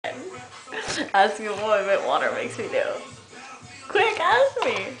Ask me what mint water makes me do. Quick, ask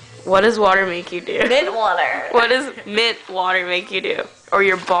me. What does water make you do? Mint water. What does mint water make you do? Or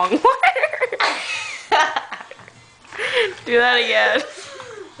your bong water? Do that again.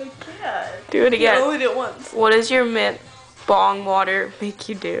 I can't. Do it again. You only did it once. What does your mint bong water make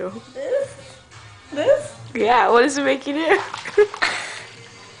you do? This? This? Yeah, what does it make you do?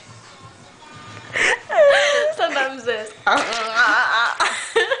 Sometimes this.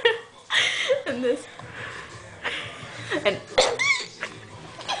 And this. And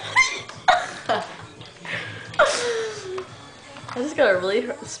I just got a really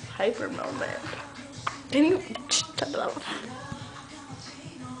hyper moment. Can you shut it up?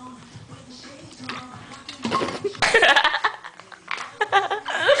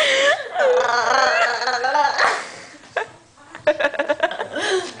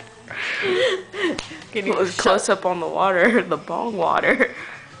 Can you Close up on the water, the bong water.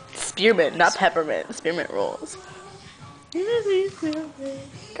 Spearmint, not peppermint. Spearmint rolls.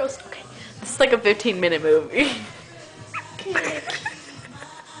 Gross. Okay. This is like a 15-minute movie.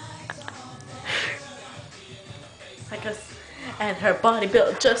 Like us, and her body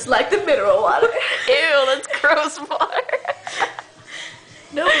built just like the mineral water. Ew, that's gross water.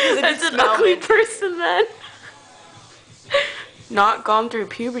 No, because it That's didn't an smell ugly mint. person then. Not gone through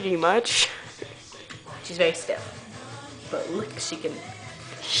puberty much. She's very stiff, but look, she can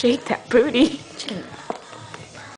Shake that booty. she can